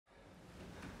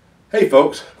Hey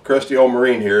folks, crusty old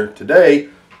Marine here. Today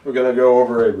we're going to go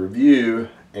over a review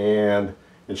and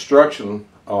instruction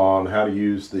on how to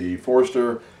use the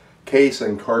Forster case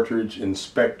and cartridge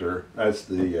inspector. That's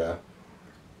the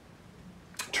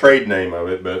trade name of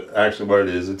it, but actually what it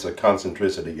is, it's a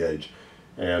concentricity gauge.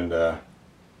 And I've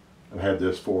had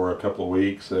this for a couple of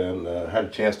weeks and had a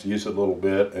chance to use it a little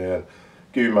bit and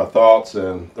give you my thoughts.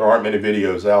 And there aren't many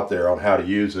videos out there on how to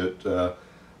use it.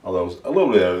 Although a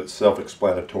little bit of it's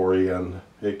self-explanatory and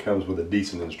it comes with a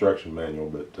decent instruction manual.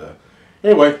 But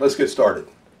anyway, let's get started.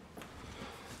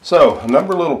 So, a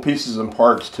number of little pieces and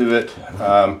parts to it.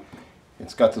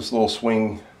 It's got this little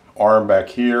swing arm back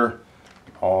here.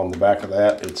 On the back of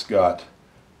that, it's got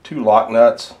two lock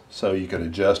nuts, so you can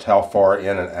adjust how far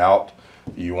in and out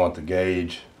you want the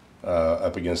gauge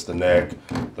up against the neck,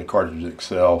 the cartridge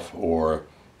itself, or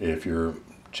if you're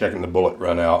checking the bullet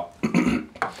run out.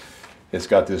 It's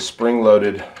got this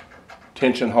spring-loaded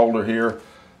tension holder here,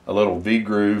 a little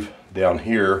V-groove down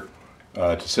here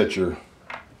to set your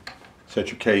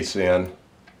case in,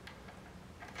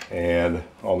 and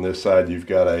on this side you've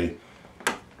got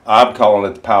I'm calling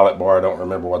it the pilot bar. I don't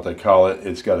remember what they call it.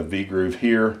 It's got a V-groove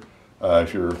here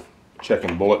if you're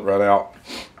checking bullet run out,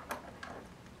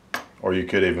 or you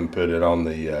could even put it on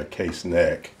the case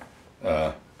neck.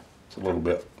 It's a little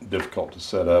bit difficult to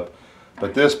set up,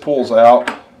 but this pulls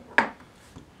out.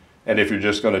 And if you're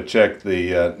just going to check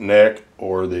the neck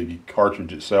or the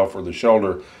cartridge itself or the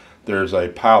shoulder, there's a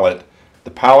pilot. The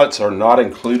pallets are not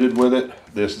included with it.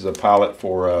 This is a pilot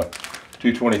for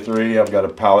 223. I've got a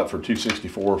pilot for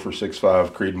 264 for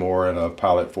 6.5 Creedmoor and a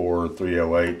pilot for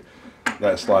 308.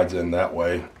 That slides in that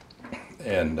way.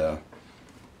 And got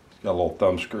a little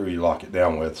thumb screw you lock it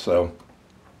down with. So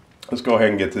let's go ahead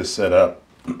and get this set up.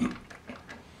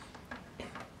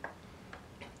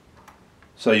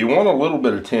 So you want a little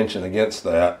bit of tension against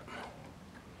that.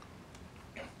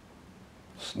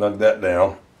 Snug that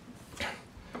down.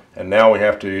 And now we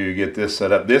have to get this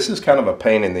set up. This is kind of a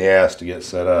pain in the ass to get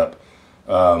set up.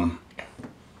 Number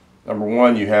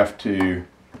one, you have to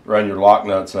run your lock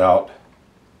nuts out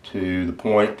to the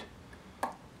point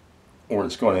where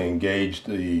it's going to engage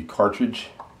the cartridge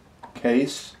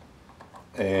case.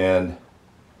 And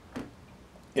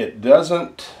it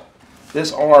doesn't,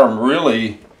 this arm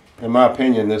really, in my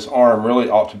opinion, this arm really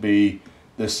ought to be,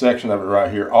 this section of it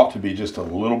right here ought to be just a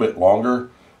little bit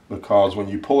longer, because when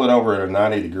you pull it over at a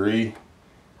 90 degree,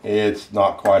 it's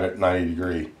not quite at 90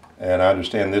 degree. And I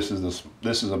understand this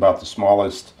is about the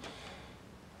smallest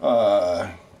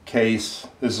case.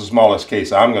 This is the smallest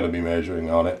case I'm going to be measuring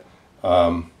on it.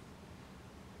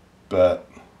 But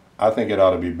I think it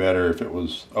ought to be better if it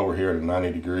was over here at a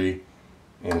 90 degree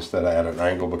instead of at an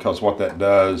angle, because what that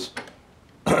does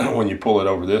when you pull it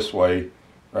over this way,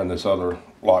 run this other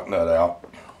lock nut out,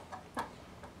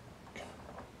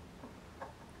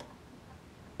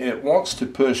 it wants to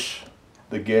push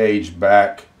the gauge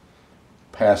back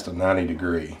past a 90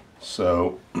 degree.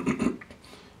 So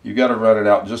you got to run it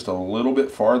out just a little bit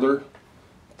farther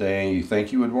than you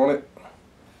think you would want it.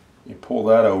 You pull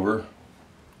that over.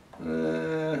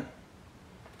 It's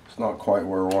not quite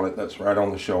where I want it. That's right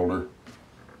on the shoulder.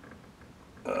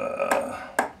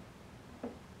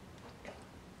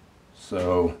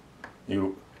 So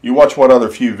you watch what other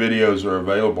few videos are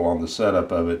available on the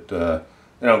setup of it. They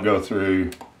don't go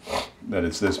through that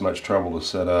it's this much trouble to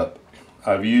set up.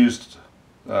 I've used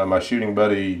my shooting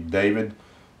buddy David.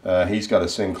 He's got a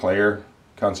Sinclair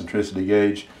concentricity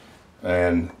gauge,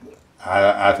 and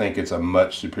I think it's a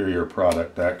much superior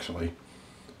product actually.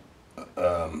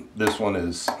 This one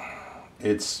is,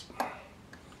 it's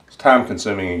time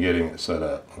consuming in getting it set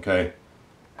up. Okay,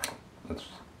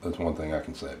 that's one thing I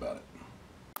can say about it.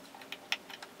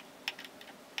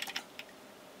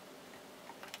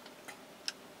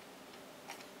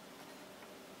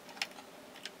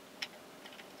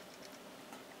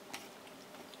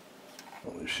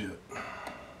 Holy shit.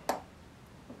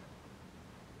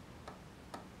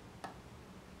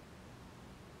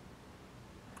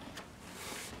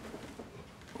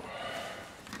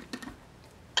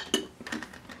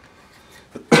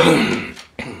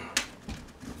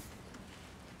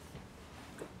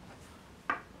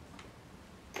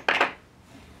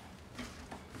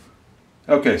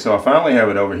 Okay, so I finally have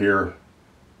it over here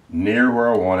near where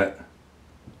I want it.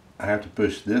 I have to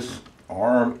push this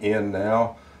arm in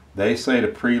now. They say to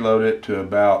preload it to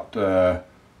about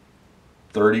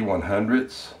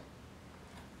 30/100ths,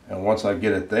 and once I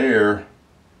get it there,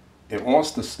 it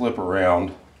wants to slip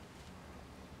around.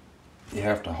 You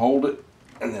have to hold it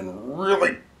and then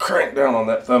really crank down on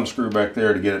that thumb screw back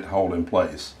there to get it to hold in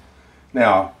place.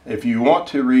 Now, if you want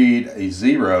to read a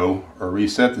 0 or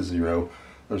reset the 0,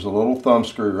 there's a little thumb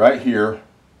screw right here.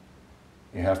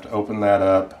 You have to open that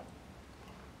up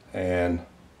and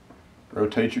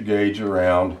rotate your gauge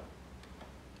around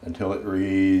until it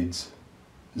reads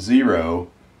 0.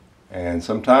 And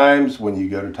sometimes when you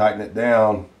go to tighten it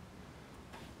down,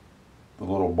 the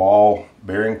little ball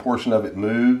bearing portion of it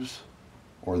moves,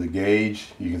 or the gauge,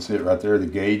 you can see it right there, the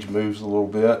gauge moves a little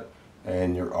bit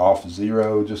and you're off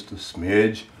 0 just a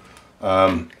smidge.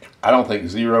 I don't think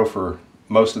 0 for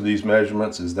most of these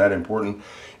measurements is that important.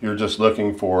 You're just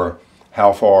looking for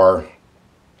how far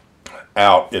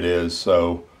out it is.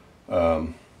 So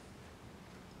and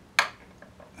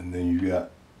then you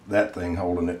got that thing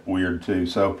holding it weird too.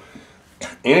 So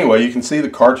anyway, you can see the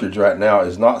cartridge right now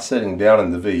is not sitting down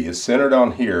in the V. It's centered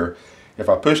on here. If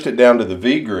I pushed it down to the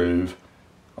V groove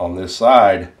on this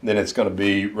side, then it's going to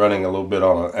be running a little bit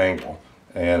on an angle,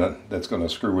 and that's going to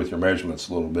screw with your measurements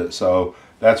a little bit. So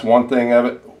that's one thing of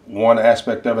it. One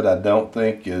aspect of it I don't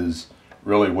think is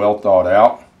really well thought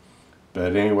out.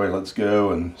 But anyway, let's go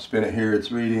and spin it here. It's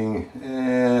reading,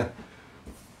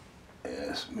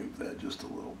 let's move that just a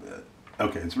little bit.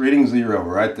 Okay, it's reading 0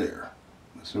 right there.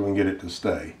 So we can get it to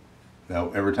stay. Now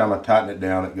every time I tighten it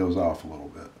down, it goes off a little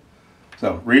bit.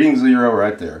 So reading 0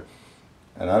 right there.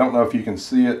 And I don't know if you can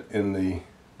see it in the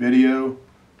video,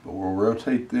 but we'll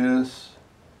rotate this.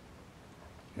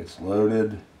 It's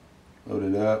loaded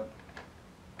up.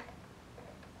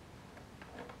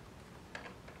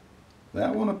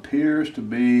 That one appears to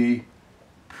be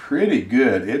pretty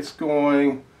good. It's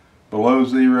going below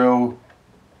 0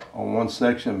 on one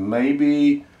section,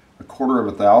 maybe 1/4 of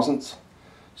a thousandths.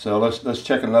 So let's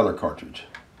check another cartridge.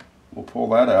 We'll pull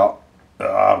that out.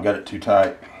 I've got it too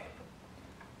tight.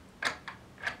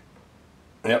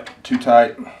 Yep, too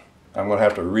tight. I'm going to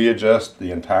have to readjust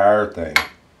the entire thing.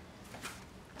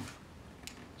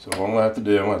 So what I'm going to have to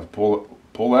do, I'm going to have to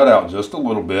pull that out just a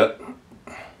little bit.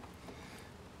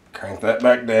 Crank that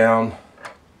back down.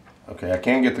 Okay, I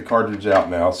can get the cartridge out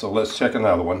now, so let's check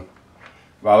another one.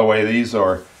 By the way, these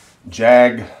are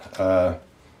Jag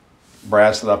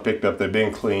brass that I picked up. They've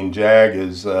been cleaned. Jag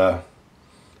is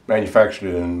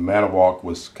manufactured in Manawak,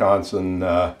 Wisconsin.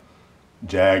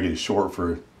 Jag is short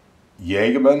for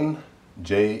Jagemann,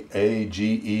 Jagemann.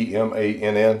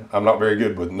 I'm not very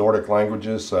good with Nordic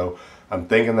languages, so I'm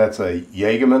thinking that's a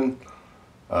Jagemann,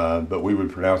 but we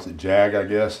would pronounce it Jag, I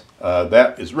guess.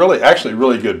 That is actually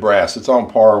really good brass. It's on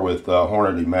par with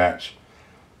Hornady Match.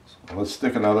 So let's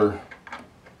stick another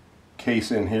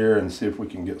case in here and see if we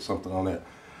can get something on it.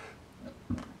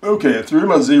 Okay, it threw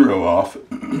my 0 off,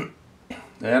 and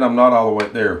I'm not all the way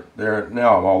there.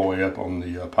 Now I'm all the way up on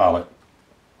the pilot.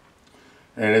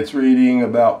 And it's reading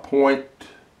about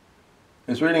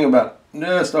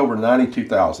just over 92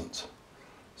 thousandths.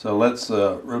 So let's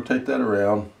rotate that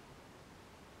around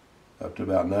up to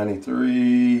about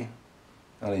 93,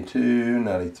 92,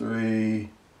 93,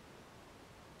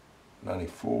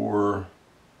 94,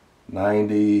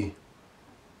 90.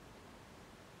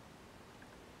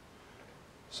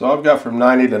 So I've got from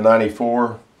 90 to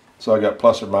 94. So I got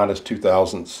plus or minus 2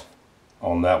 thousandths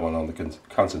on that one on the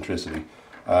concentricity.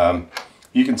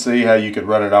 You can see how you could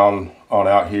run it on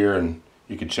out here, and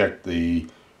you could check the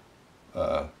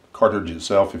cartridge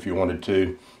itself if you wanted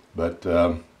to. But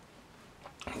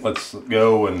let's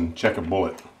go and check a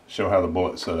bullet, show how the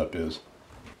bullet setup is.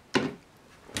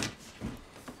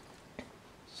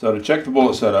 So to check the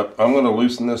bullet setup, I'm going to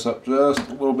loosen this up just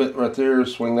a little bit right there,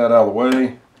 swing that out of the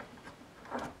way,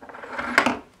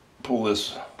 pull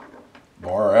this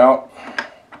bar out,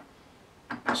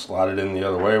 slide it in the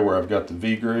other way where I've got the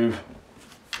V groove.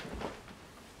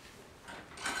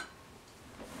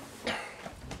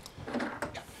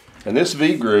 And this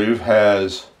V groove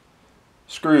has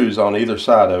screws on either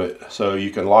side of it, so you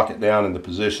can lock it down in the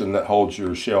position that holds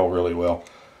your shell really well.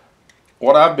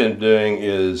 What I've been doing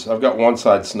is I've got one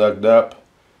side snugged up,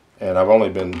 and I've only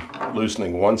been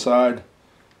loosening one side,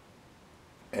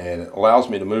 and it allows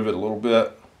me to move it a little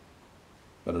bit,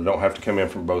 but I don't have to come in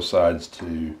from both sides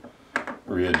to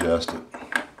readjust it.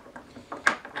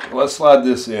 Let's slide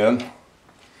this in.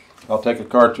 I'll take a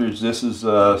cartridge. This is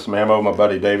some ammo my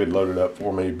buddy David loaded up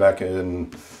for me back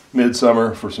in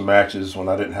midsummer for some matches when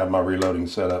I didn't have my reloading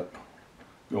setup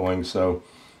going. So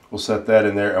we'll set that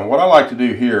in there. And what I like to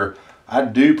do here, I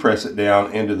do press it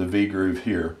down into the V groove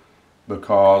here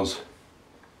because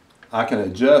I can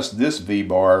adjust this V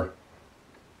bar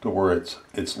to where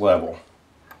it's level.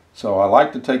 So I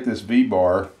like to take this V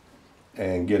bar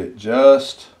and get it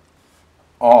just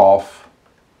off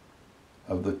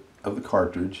of the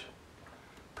cartridge.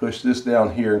 Push this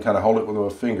down here and kind of hold it with my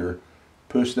finger.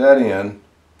 Push that in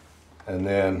and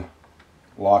then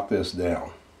lock this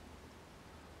down.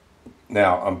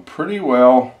 Now I'm pretty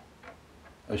well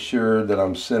assured that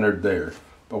I'm centered there.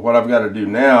 But what I've got to do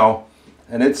now,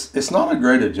 and it's not a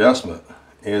great adjustment,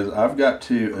 is I've got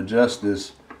to adjust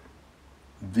this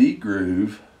V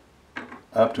groove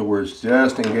up to where it's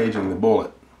just engaging the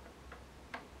bullet.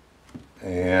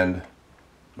 And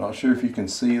not sure if you can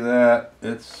see that.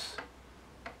 That's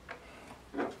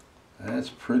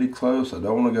pretty close. I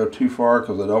don't want to go too far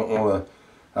because I don't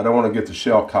want to get the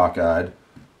shell cockeyed.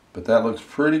 But that looks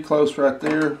pretty close right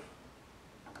there.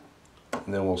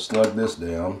 And then we'll snug this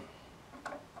down.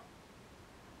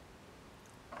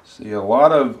 See, a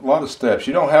lot of steps.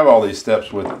 You don't have all these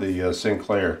steps with the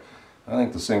Sinclair. I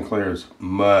think the Sinclair is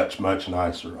much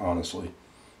nicer, honestly.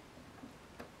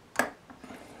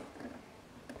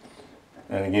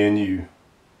 And again, you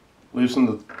loosen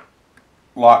the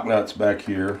lock nuts back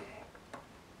here.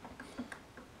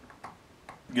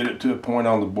 Get it to a point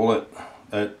on the bullet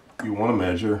that you want to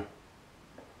measure.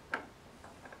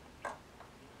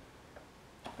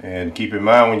 And keep in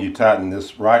mind when you tighten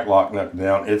this right lock nut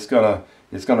down, it's gonna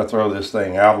throw this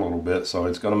thing out a little bit, so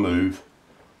it's gonna move,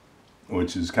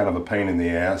 which is kind of a pain in the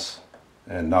ass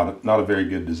and not a very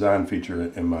good design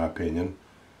feature in my opinion.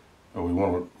 But we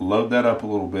want to load that up a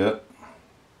little bit.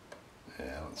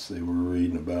 Yeah, let's see, we're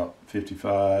reading about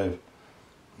 55.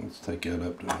 Let's take that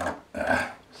up to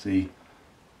about, see,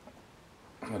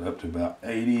 got up to about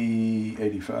 80,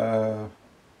 85.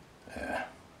 Yeah,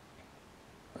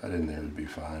 right in there would be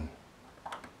fine.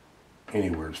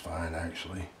 Anywhere's fine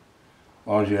actually, as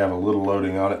long as you have a little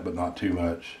loading on it, but not too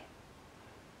much.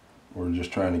 We're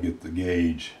just trying to get the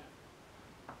gauge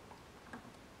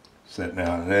set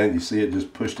down, and then you see it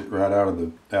just pushed it right out of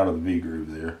the V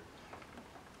groove there.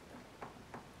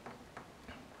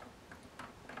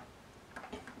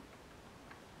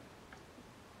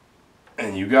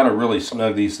 And you got to really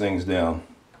snug these things down.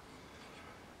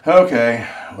 Okay,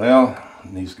 well,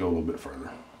 it needs to go a little bit further.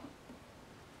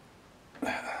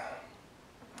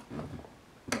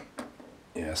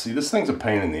 Yeah, see, this thing's a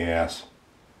pain in the ass.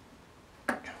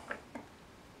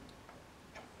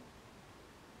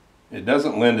 It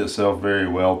doesn't lend itself very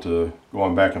well to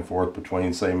going back and forth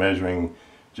between, say, measuring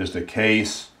just a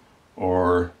case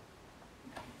or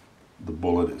the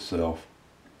bullet itself.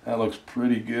 That looks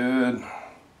pretty good.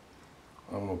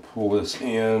 I'm going to pull this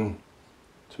in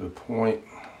to a point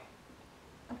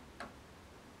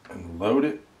and load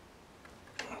it.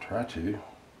 I'll try to.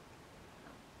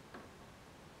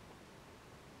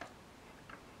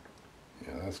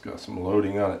 Yeah, that's got some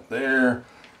loading on it there.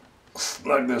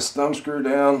 Snug this thumb screw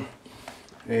down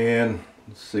and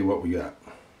let's see what we got.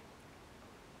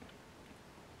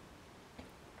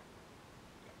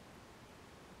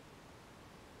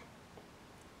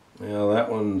 Now that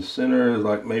one's center is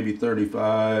like maybe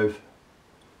 35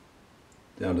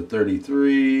 down to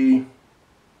 33.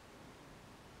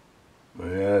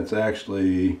 Yeah, it's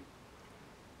actually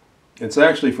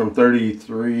from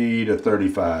 33 to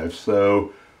 35.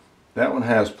 So that one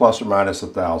has plus or minus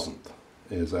 1,000th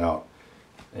is out.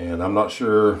 And I'm not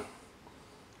sure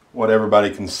what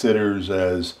everybody considers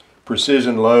as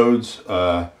precision loads.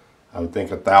 I would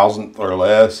think 1,000th or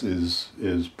less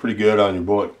is pretty good on your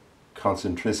bullet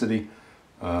concentricity.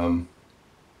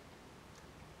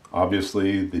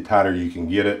 Obviously, the tighter you can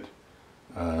get it,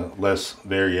 less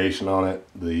variation on it,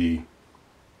 the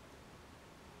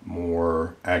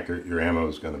more accurate your ammo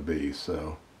is going to be.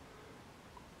 So,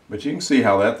 but you can see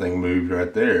how that thing moved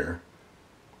right there.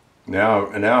 Now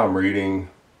I'm reading.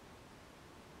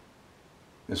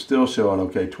 It's still showing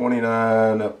okay.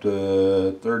 29 up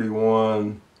to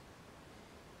 31.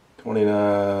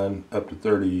 29 up to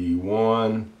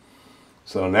 31.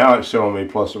 So now it's showing me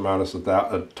plus or minus a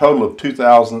total of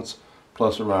 2,000ths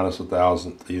plus or minus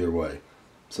 1,000th either way.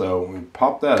 So we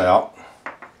pop that out.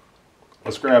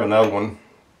 Let's grab another one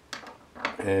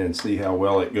and see how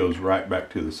well it goes right back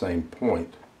to the same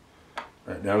point,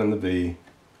 right down in the V.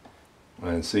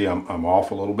 And see, I'm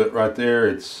off a little bit right there.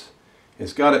 It's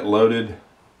got it loaded.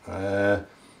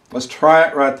 Let's try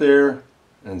it right there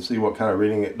and see what kind of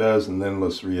reading it does, and then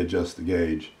let's readjust the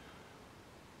gauge.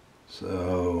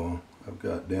 So I've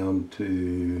got down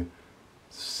to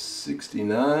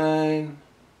 69.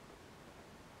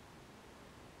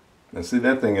 Now see,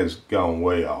 that thing has gone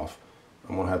way off.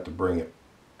 I'm going to have to bring it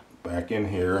back in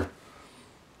here.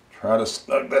 Try to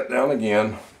snug that down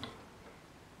again.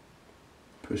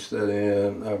 Push that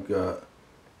in. I've got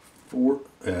 4.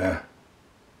 Yeah.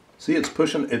 See, it's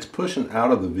pushing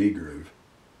out of the V groove.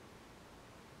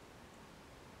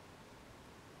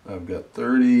 I've got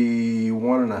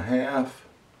 31.5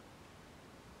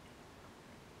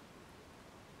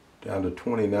 down to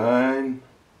 29.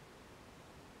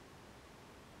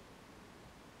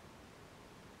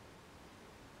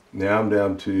 Now I'm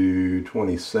down to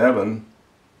 27,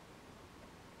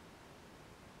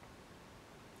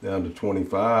 down to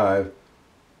 25.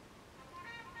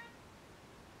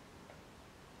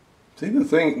 See,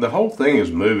 the whole thing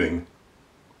is moving.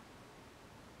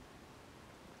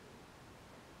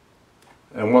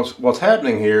 And what's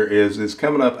happening here is it's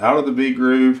coming up out of the V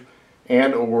groove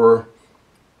and or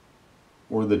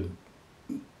where the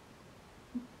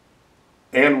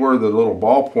little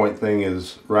ballpoint thing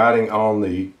is riding on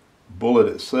the bullet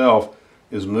itself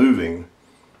is moving.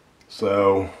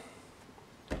 So,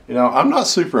 you know, I'm not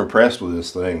super impressed with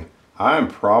this thing. I'm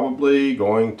probably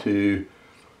going to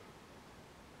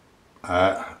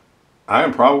I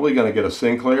am probably going to get a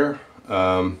Sinclair,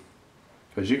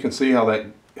 because you can see how that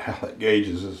gauge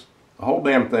is. The whole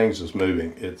damn thing's just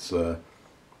moving. It's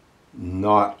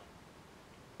not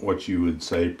what you would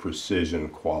say precision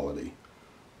quality.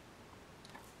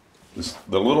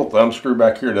 The little thumb screw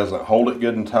back here doesn't hold it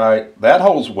good and tight. That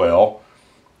holds well.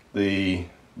 The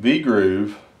V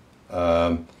groove,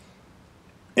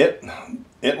 it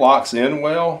locks in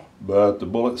well, but the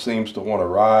bullet seems to want to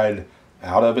ride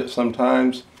out of it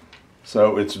sometimes.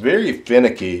 So it's very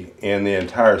finicky in the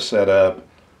entire setup,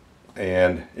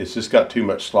 and it's just got too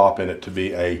much slop in it to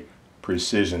be a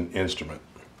precision instrument.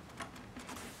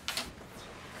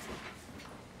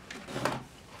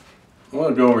 I want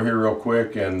to go over here real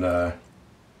quick and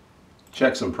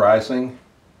check some pricing.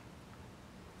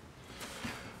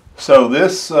 So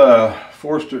this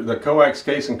Forster, the coax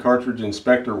case and cartridge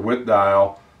inspector with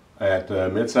dial at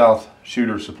Mid-South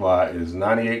Shooter Supply is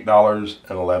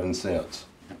 $98.11.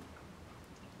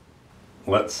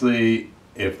 Let's see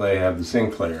if they have the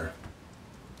Sinclair.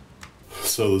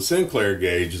 So the Sinclair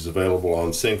gauge is available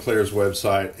on Sinclair's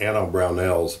website and on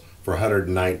Brownell's for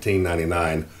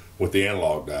 $119.99 with the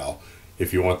analog dial.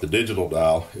 If you want the digital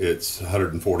dial, it's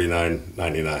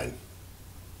 $149.99.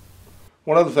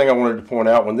 One other thing I wanted to point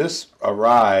out, when this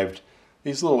arrived,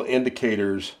 these little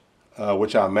indicators,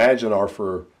 which I imagine are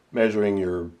for measuring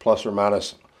your plus or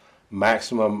minus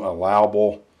maximum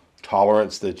allowable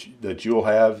tolerance that you'll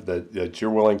have, that you're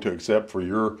willing to accept for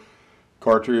your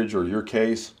cartridge or your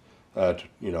case,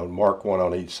 you know, mark one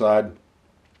on each side.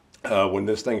 When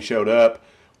this thing showed up,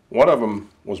 one of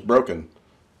them was broken.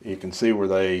 You can see where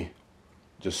they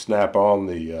just snap on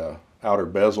the outer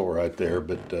bezel right there,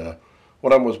 but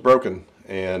one of them was broken,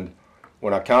 and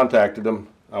when I contacted them,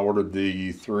 I ordered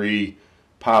the 3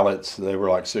 pilots. They were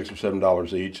like $6 or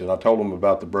 $7 each, and I told them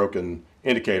about the broken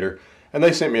indicator, and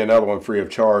they sent me another one free of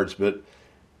charge. But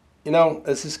you know,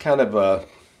 this is kind of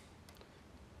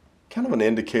an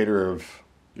indicator of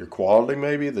your quality,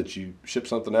 maybe, that you ship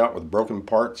something out with broken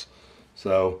parts.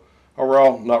 So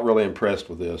overall, not really impressed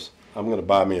with this. I'm going to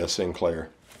buy me a Sinclair.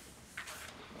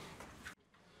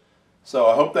 So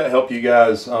I hope that helped you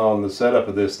guys on the setup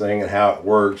of this thing and how it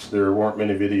works. There weren't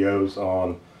many videos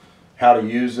on how to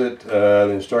use it. The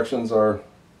instructions are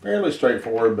fairly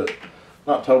straightforward, but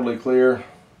not totally clear.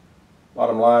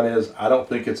 Bottom line is, I don't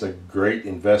think it's a great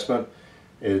investment.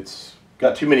 It's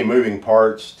got too many moving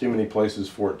parts, too many places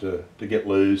for it to get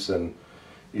loose. And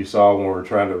you saw when we were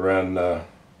trying to run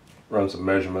some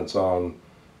measurements on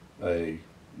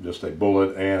just a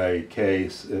bullet and a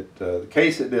case. The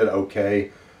case, it did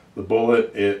okay. The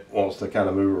bullet, it wants to kind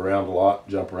of move around a lot,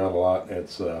 jump around a lot.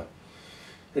 It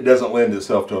doesn't lend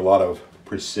itself to a lot of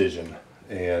precision.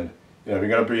 And you know, if you're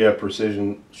going to be a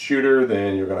precision shooter,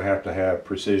 then you're going to have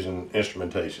precision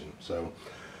instrumentation. So,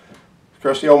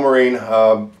 Crusty Old Marine,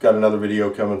 got another video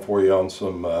coming for you on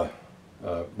some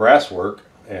brass work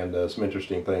and some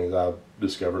interesting things I've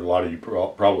discovered. A lot of you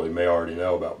probably may already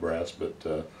know about brass,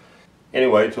 but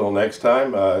anyway, till next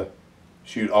time,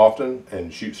 shoot often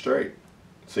and shoot straight.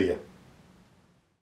 See ya.